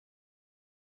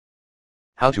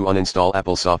How to uninstall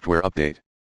Apple software update.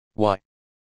 Why?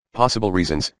 Possible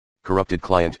reasons: corrupted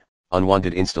client,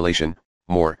 unwanted installation,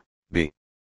 more. B.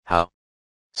 How?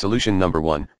 Solution number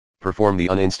 1, perform the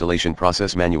uninstallation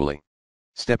process manually.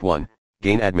 Step 1,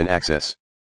 gain admin access.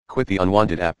 Quit the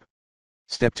unwanted app.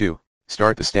 Step 2,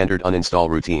 start the standard uninstall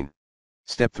routine.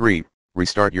 Step 3,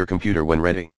 restart your computer when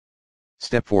ready.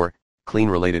 Step 4, clean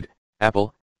related,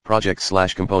 Apple,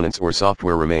 projects/components or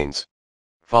software remains.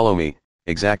 Follow me,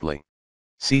 exactly.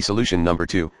 See solution number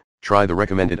 2, try the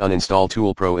recommended Uninstall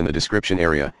Tool Pro in the description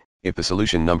area, if the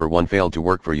solution number 1 failed to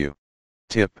work for you.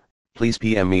 Tip, please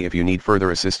PM me if you need further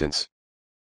assistance.